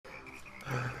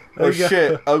Oh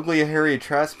shit, ugly hairy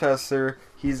trespasser.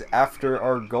 He's after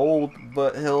our gold,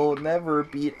 but he'll never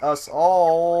beat us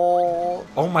all.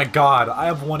 Oh my god, I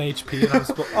have 1 HP and I'm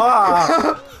supposed.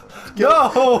 Ah!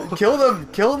 No! Kill them!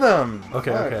 Kill them!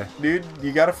 Okay, Fuck, okay. dude,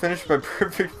 you gotta finish my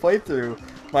perfect playthrough.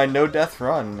 My no-death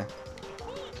run.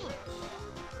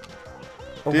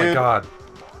 Oh Dude. my god.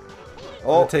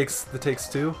 Oh, That takes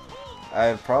 2?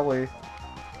 I probably.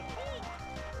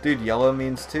 Dude, yellow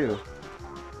means 2.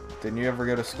 Didn't you ever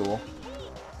go to school?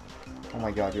 Oh my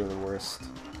god, you're the worst.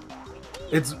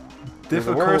 It's You're the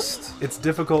difficult. worst. It's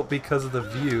difficult because of the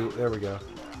view. There we go.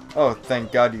 Oh,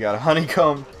 thank god you got a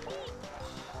honeycomb.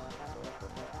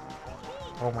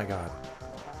 Oh my god.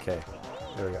 Okay.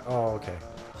 There we go. Oh, okay.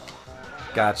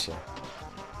 Gotcha.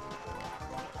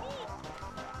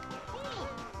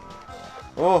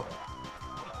 Oh.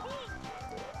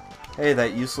 Hey,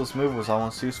 that useless move was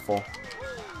almost useful.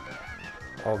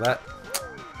 Oh, that...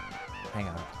 Hang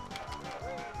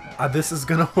on. This is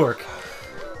gonna work.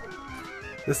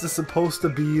 This is supposed to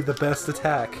be the best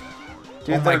attack.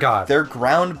 Dude, oh my god. They're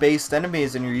ground-based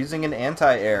enemies and you're using an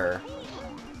anti-air.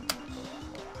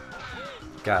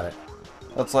 Got it.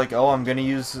 That's like, oh, I'm gonna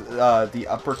use the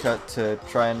uppercut to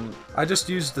try and... I just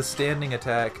used the standing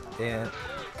attack and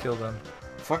killed them.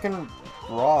 Fucking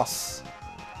Ross.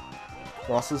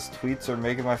 Ross's tweets are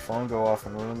making my phone go off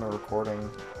and ruin the recording.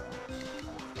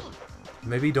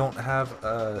 Maybe don't have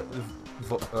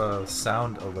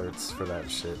sound alerts for that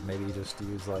shit. Maybe just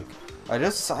use like... I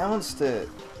just silenced it.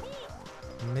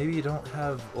 Maybe you don't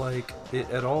have like it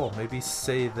at all. Maybe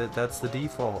say that that's the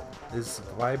default is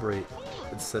vibrate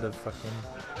instead of fucking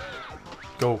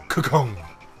go kakong.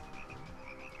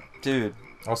 Dude.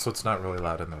 Also, it's not really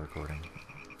loud in the recording.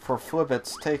 For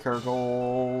Flibbits, take our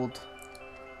gold.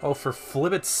 Oh, for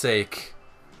Flibbit's sake.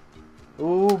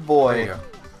 Ooh boy. There you go.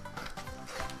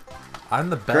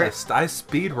 I'm the best. I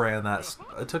speed ran that.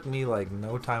 It took me like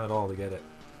no time at all to get it.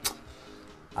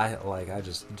 I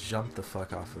just jumped the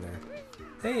fuck off of there.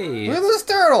 Hey! Look at this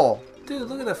turtle! Dude,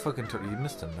 look at that fucking turtle. You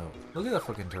missed a note. Look at that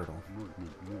fucking turtle.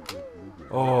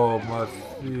 Oh, my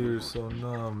feet are so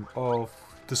numb. Oh,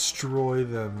 destroy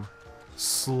them.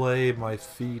 Slay my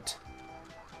feet.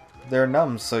 They're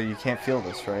numb, so you can't feel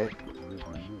this, right?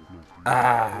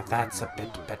 Ah, that's a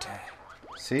bit better.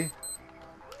 See?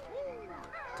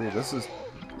 Dude, this is...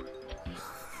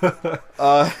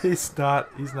 He's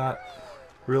not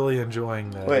really enjoying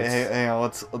that. Wait, hang on,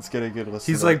 let's get a good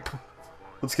listen. He's like...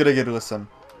 Let's get a good listen.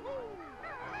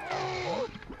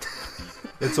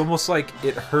 It's almost like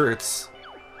it hurts.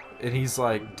 And he's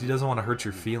like, he doesn't want to hurt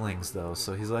your feelings though.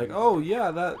 So he's like, oh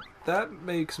yeah, that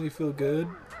makes me feel good.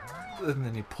 And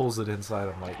then he pulls it inside.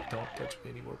 I'm like, don't touch me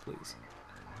anymore, please.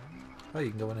 Oh, you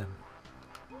can go in him.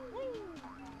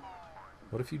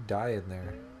 What if you die in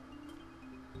there?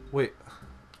 Wait.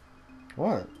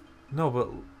 What? No, but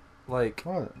like,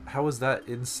 What? how is that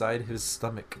inside his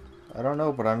stomach? I don't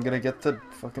know, but I'm gonna get the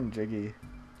fucking jiggy.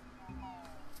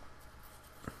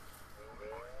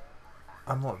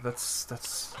 And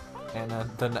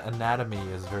the anatomy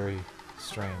is very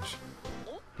strange.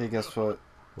 Hey, guess what?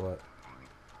 What?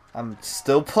 I'm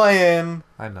still playing!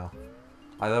 I know.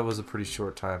 That was a pretty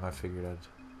short time. I figured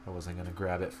I wasn't gonna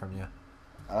grab it from you.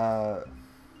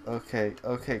 Okay.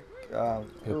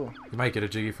 You might get a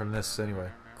jiggy from this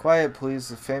anyway. Quiet, please.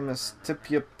 The famous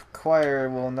Tip-Yip Choir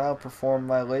will now perform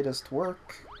my latest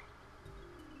work.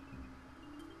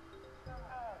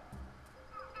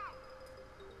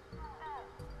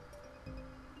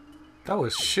 That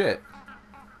was shit.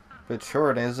 Bit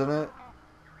short, isn't it?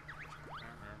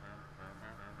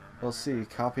 We'll see.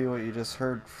 Copy what you just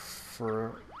heard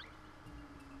for...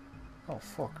 Oh,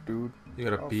 fuck, dude. You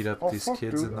gotta beat up these fuck,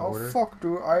 kids dude. in the Oh, order. fuck,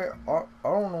 dude. I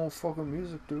don't know fucking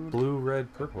music, dude. Blue,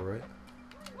 red, purple, right?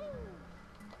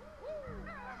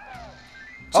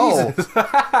 Oh! Jesus.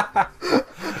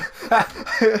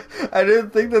 I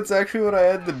didn't think that's actually what I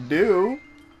had to do.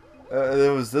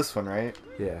 It was this one, right?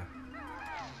 Yeah.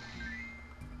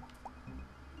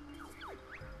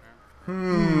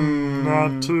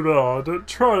 Not too bad.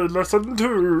 Try lesson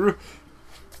 2.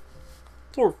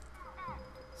 So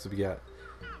we got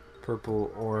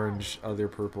purple, orange, other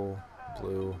purple,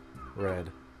 blue,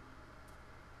 red.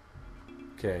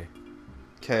 Okay.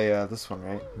 Okay, this one,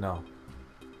 right? No.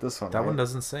 This one, That right? one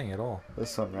doesn't sing at all.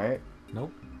 This one, right?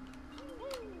 Nope.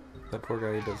 That poor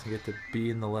guy doesn't get to be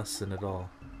in the lesson at all.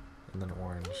 And then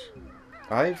orange.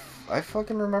 I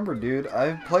fucking remember, dude.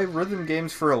 I play rhythm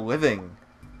games for a living.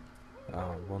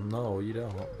 Oh, well, no, you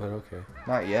don't, but okay.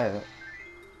 Not yet.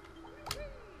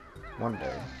 One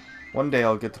day. One day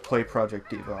I'll get to play Project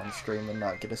Diva on stream and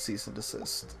not get a cease and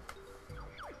desist.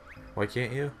 Why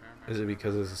can't you? Is it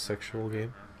because it's a sexual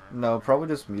game? No, probably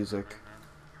just music.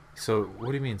 So, what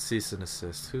do you mean cease and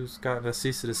desist? Who's got a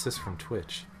cease and desist from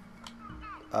Twitch?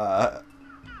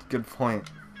 Good point.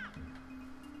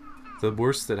 The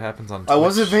worst that happens on Twitch... I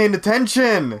wasn't paying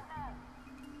attention!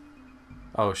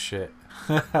 Oh, shit.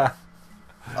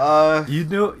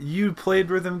 You You played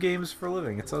rhythm games for a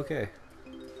living. It's okay.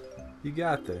 You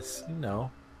got this. You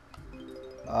know.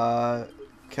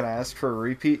 Can I ask for a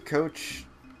repeat, coach?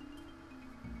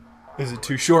 Is it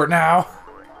too short now?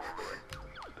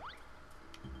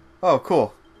 Oh,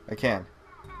 cool. I can.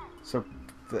 So,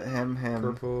 him.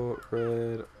 Purple,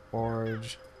 red,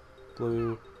 orange,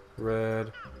 blue,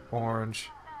 red, orange,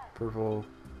 purple.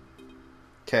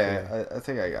 Okay, Yeah. I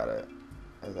think I got it.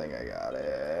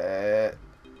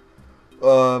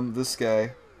 This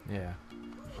guy. Yeah.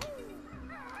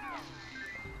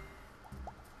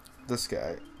 This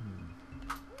guy.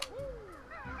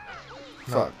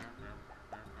 No. Fuck.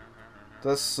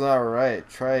 That's not right.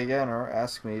 Try again or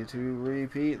ask me to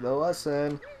repeat the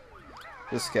lesson.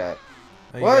 This guy.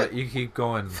 What? You keep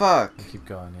going. Fuck. You keep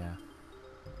going, yeah.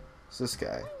 It's this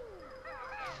guy.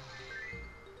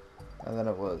 And then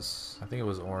it was... I think it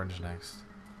was orange next.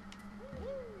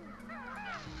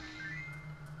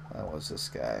 That was this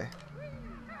guy.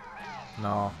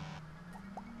 No.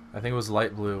 I think it was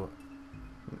light blue.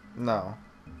 No.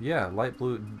 Yeah, light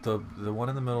blue. The one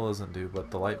in the middle doesn't do, but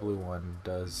the light blue one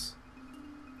does.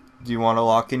 Do you want to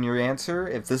lock in your answer?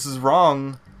 If this is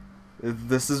wrong,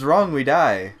 we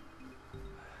die.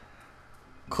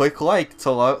 Click like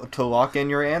to lock in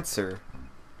your answer.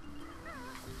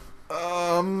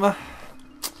 Yeah,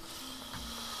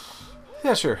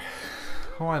 sure.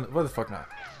 Why the fuck not?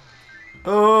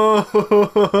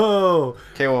 Oh.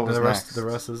 Okay, what was the rest? next? The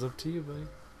rest is up to you, buddy.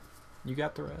 You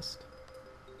got the rest.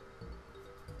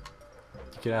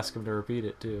 You could ask him to repeat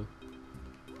it too.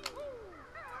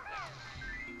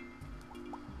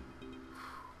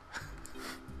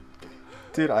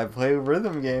 Dude, I play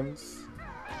rhythm games.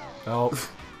 Oh. I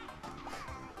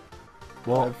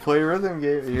Well, play rhythm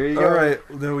games. Here you go. alright,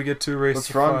 then we get to erase What's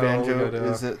the wrong, file. Banjo? We gotta-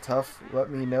 Is it tough?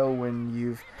 Let me know when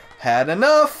you've had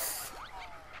enough.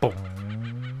 I'm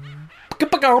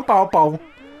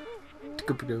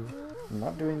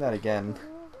not doing that again.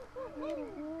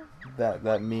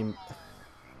 That meme.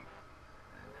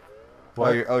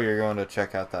 What? Oh, you're going to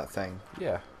check out that thing.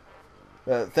 Yeah.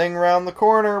 That thing around the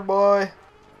corner, boy.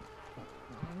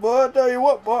 Boy, I tell you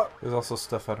what, boy. There's also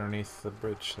stuff underneath the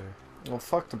bridge there. Well,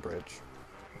 fuck the bridge.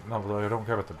 No, but I don't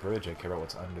care about the bridge. I care about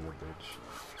what's under the bridge.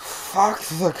 Fuck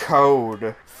the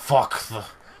code. Fuck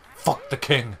the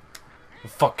king.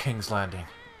 Fuck King's Landing.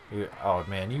 Oh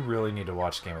man, you really need to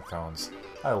watch Game of Thrones.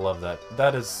 I love that.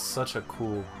 That is such a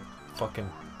cool, fucking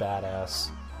badass,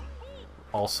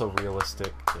 also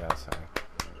realistic. Yeah, sorry.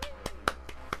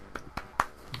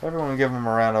 Everyone give him a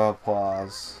round of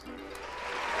applause.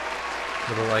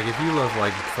 But like, if you love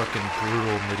like fucking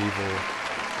brutal medieval,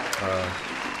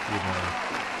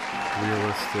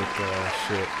 realistic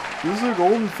shit. Use a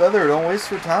golden feather. Don't waste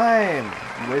your time.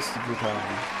 You wasted your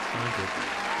time. Okay.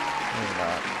 You're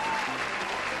not.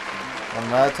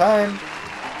 I'm out of time.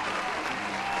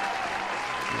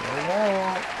 Oh no.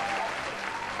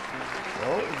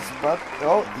 Oh, it's about.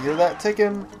 Oh, hear that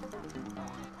ticking.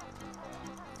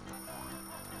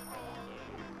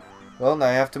 Well, now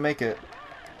you have to make it.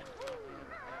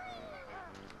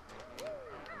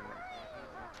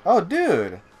 Oh,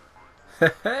 dude.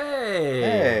 Hey.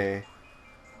 Hey.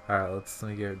 All right, let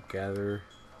me go gather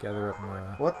up my.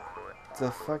 What the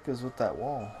fuck is with that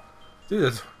wall? Dude,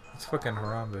 that's fucking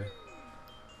Harambe.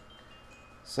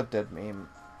 It's a dead meme.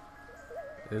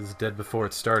 It was dead before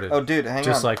it started. Oh, dude, hang on.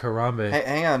 Just like Harambe. Hey,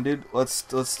 hang on, dude. Let's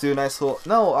do a nice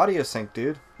little audio sync,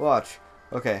 dude. Watch.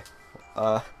 Okay.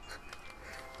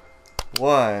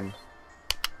 1.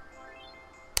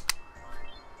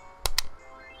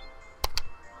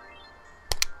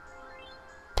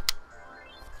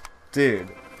 Dude,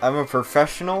 I'm a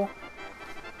professional.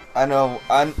 I know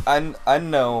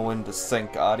when to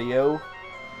sync audio.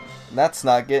 That's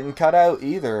not getting cut out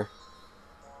either.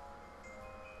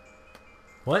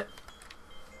 What?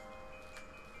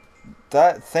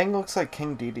 That thing looks like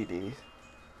King DDD.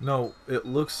 No, it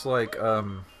looks like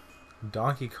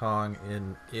Donkey Kong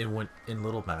in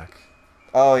Little Mac.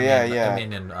 Oh yeah, yeah. I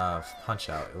mean in Punch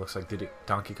Out. It looks like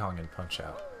Donkey Kong in Punch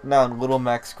Out. No, Little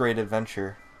Mac's Great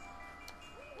Adventure.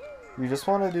 You just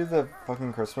want to do the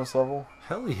fucking Christmas level?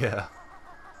 Hell yeah.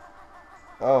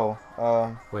 Oh,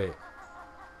 Wait.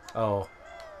 Oh.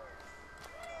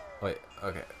 Wait.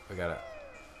 Okay, I got it.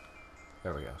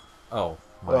 There we go. Oh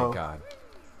my god.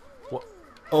 What?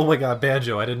 Oh my god,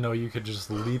 Banjo! I didn't know you could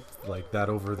just leap like that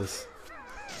over this.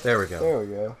 There we go. There we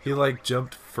go. He like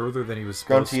jumped further than he was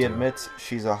supposed Grunty to. admits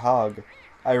she's a hog.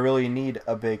 I really need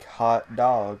a big hot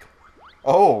dog.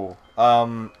 Oh,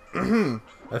 I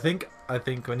think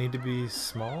we need to be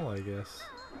small, I guess.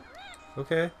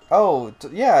 Okay. Oh,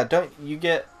 yeah, don't you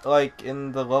get, like,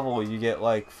 in the level, you get,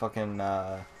 like, fucking,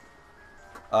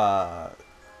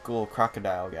 little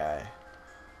crocodile guy.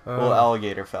 Little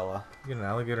alligator fella. You get an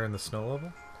alligator in the snow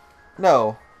level?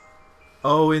 No.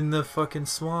 Oh, in the fucking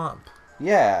swamp.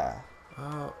 Yeah.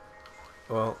 Oh.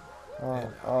 Well.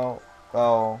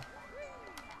 Oh.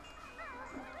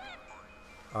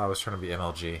 I was trying to be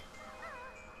MLG.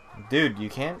 Dude, you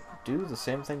can't do the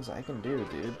same things I can do,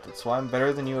 dude. That's why I'm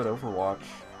better than you at Overwatch.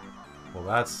 Well,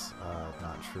 that's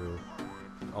not true.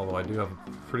 Although I do have a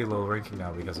pretty low ranking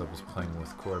now because I was playing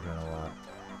with Corbin a lot.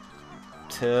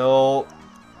 Till...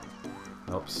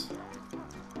 Oops.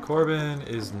 Corbin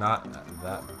is not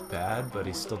that bad, but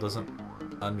he still doesn't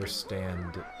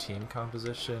understand team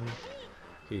composition.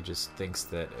 He just thinks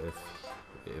that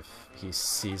if he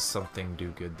sees something do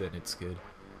good, then it's good.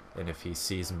 And if he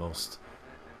sees most...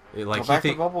 Go back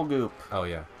to Bubble Goop. Oh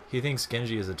yeah, he thinks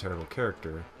Genji is a terrible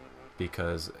character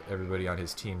because everybody on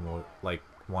his team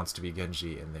wants to be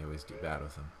Genji and they always do bad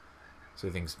with him. So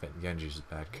he thinks Genji's a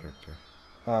bad character.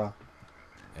 Oh.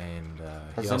 And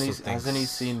hasn't he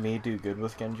seen me do good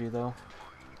with Genji though?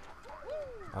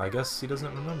 I guess he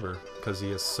doesn't remember because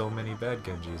he has so many bad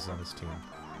Genjis on his team.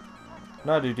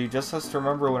 No, dude, he just has to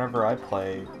remember whenever I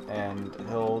play, and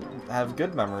he'll have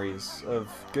good memories of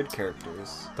good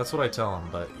characters. That's what I tell him,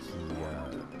 but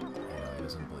he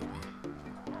doesn't believe me.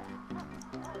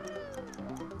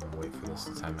 I'm gonna wait for this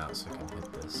to time out so I can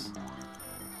hit this.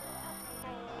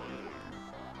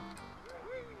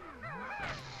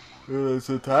 It's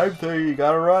a time thing, you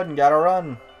gotta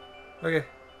run. Okay.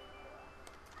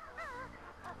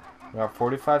 We got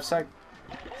 45 seconds.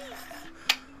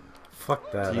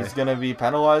 Fuck that. He's gonna be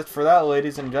penalized for that,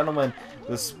 ladies and gentlemen.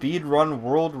 The speedrun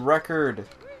world record.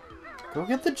 Go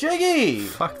get the Jiggy!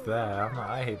 Fuck that.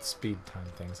 I hate speed time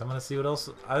things. I'm gonna see what else.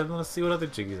 I'm gonna see what other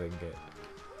Jiggies I can get.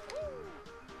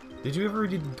 Did you ever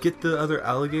get the other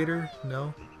alligator?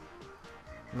 No?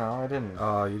 No, I didn't.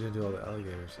 Oh, you didn't do all the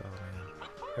alligators. Oh, man.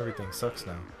 Everything sucks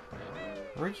now.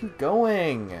 Where are you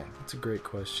going? That's a great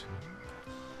question.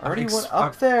 I already went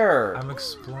up there! I'm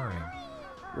exploring.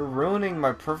 You're ruining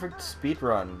my perfect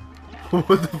speedrun.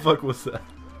 What the fuck was that?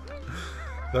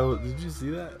 Did you see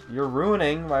that? You're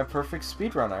ruining my perfect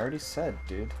speedrun, I already said,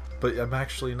 dude. But I'm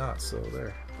actually not, so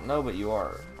there. No, but you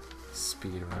are.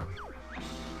 Speedrun.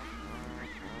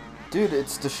 Dude,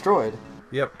 it's destroyed.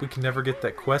 Yep, we can never get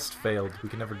that quest failed. We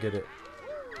can never get it.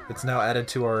 It's now added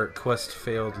to our quest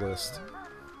failed list.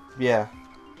 Yeah.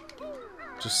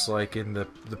 Just like in the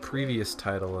previous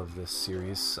title of this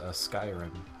series,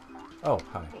 Skyrim. Oh,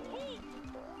 hi.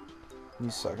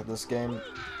 You suck at this game.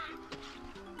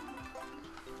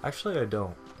 Actually, I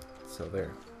don't. So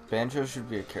there. Banjo should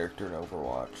be a character in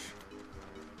Overwatch.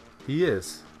 He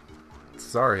is.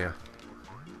 It's Zarya.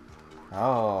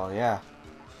 Oh, yeah.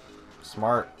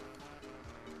 Smart.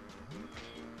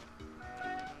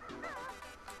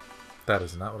 That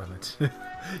is not what I meant.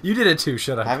 You did it too,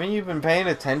 shut up. Haven't you been paying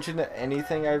attention to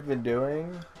anything I've been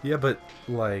doing? Yeah, but,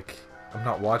 like, I'm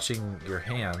not watching your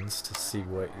hands to see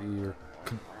what your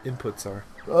inputs are.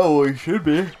 Oh, well, you should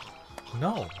be.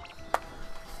 No.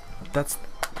 That's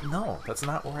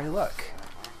not where I look.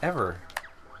 Ever.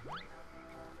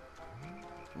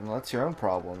 Well, that's your own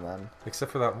problem, then.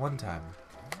 Except for that one time.